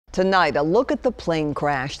Tonight, a look at the plane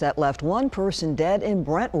crash that left one person dead in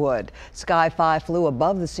Brentwood. Sky 5 flew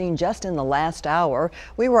above the scene just in the last hour.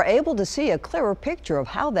 We were able to see a clearer picture of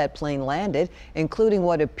how that plane landed, including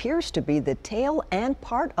what appears to be the tail and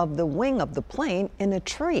part of the wing of the plane in a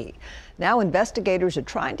tree. Now investigators are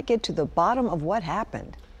trying to get to the bottom of what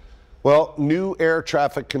happened. Well, new air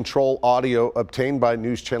traffic control audio obtained by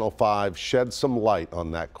News Channel 5 shed some light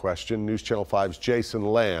on that question. News Channel 5's Jason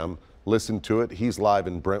Lamb listened to it. He's live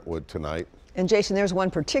in Brentwood tonight. And Jason, there's one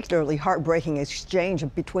particularly heartbreaking exchange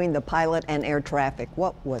between the pilot and air traffic.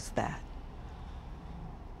 What was that?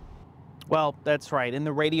 Well, that's right. In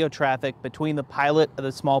the radio traffic between the pilot of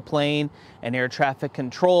the small plane and air traffic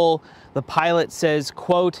control, the pilot says,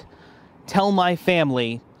 quote, "Tell my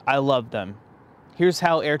family I love them." Here's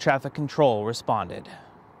how air traffic control responded.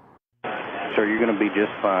 Sir, you're going to be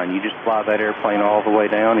just fine. You just fly that airplane all the way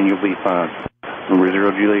down and you'll be fine. Number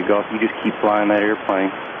 0 Juliet Golf, you just keep flying that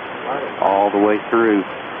airplane all the way through.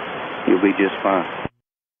 You'll be just fine.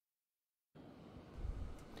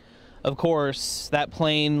 Of course, that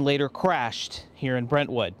plane later crashed here in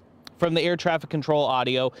Brentwood. From the air traffic control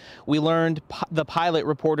audio, we learned the pilot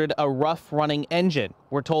reported a rough running engine.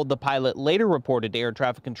 We're told the pilot later reported to air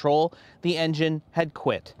traffic control the engine had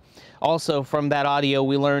quit. Also from that audio,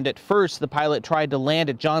 we learned at first the pilot tried to land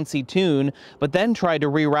at John C. Toone, but then tried to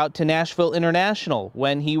reroute to Nashville International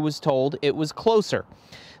when he was told it was closer.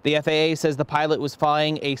 The FAA says the pilot was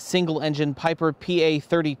flying a single-engine Piper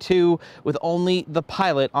PA-32 with only the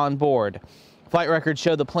pilot on board. Flight records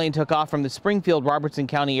show the plane took off from the Springfield-Robertson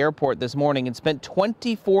County Airport this morning and spent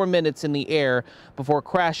 24 minutes in the air before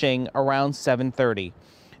crashing around 7:30.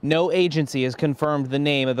 No agency has confirmed the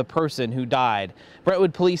name of the person who died.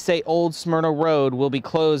 Brentwood police say Old Smyrna Road will be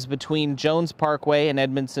closed between Jones Parkway and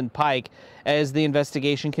Edmondson Pike as the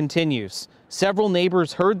investigation continues. Several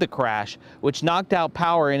neighbors heard the crash, which knocked out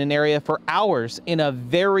power in an area for hours in a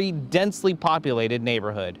very densely populated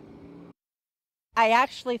neighborhood. I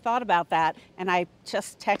actually thought about that, and I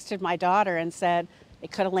just texted my daughter and said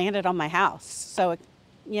it could have landed on my house. So,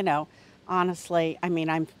 honestly, I mean,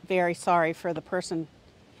 I'm very sorry for the person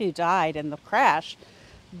who died in the crash,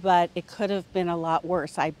 but it could have been a lot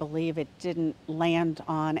worse. I believe it didn't land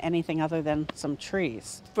on anything other than some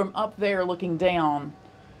trees. From up there looking down,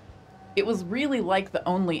 it was really like the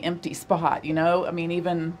only empty spot, I mean,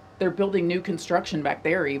 even they're building new construction back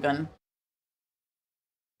there even.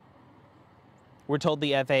 We're told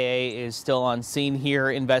the FAA is still on scene here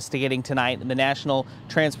investigating tonight, and the National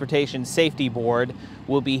Transportation Safety Board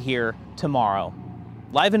will be here tomorrow.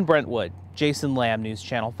 Live in Brentwood, Jason Lamb, News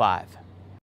Channel 5.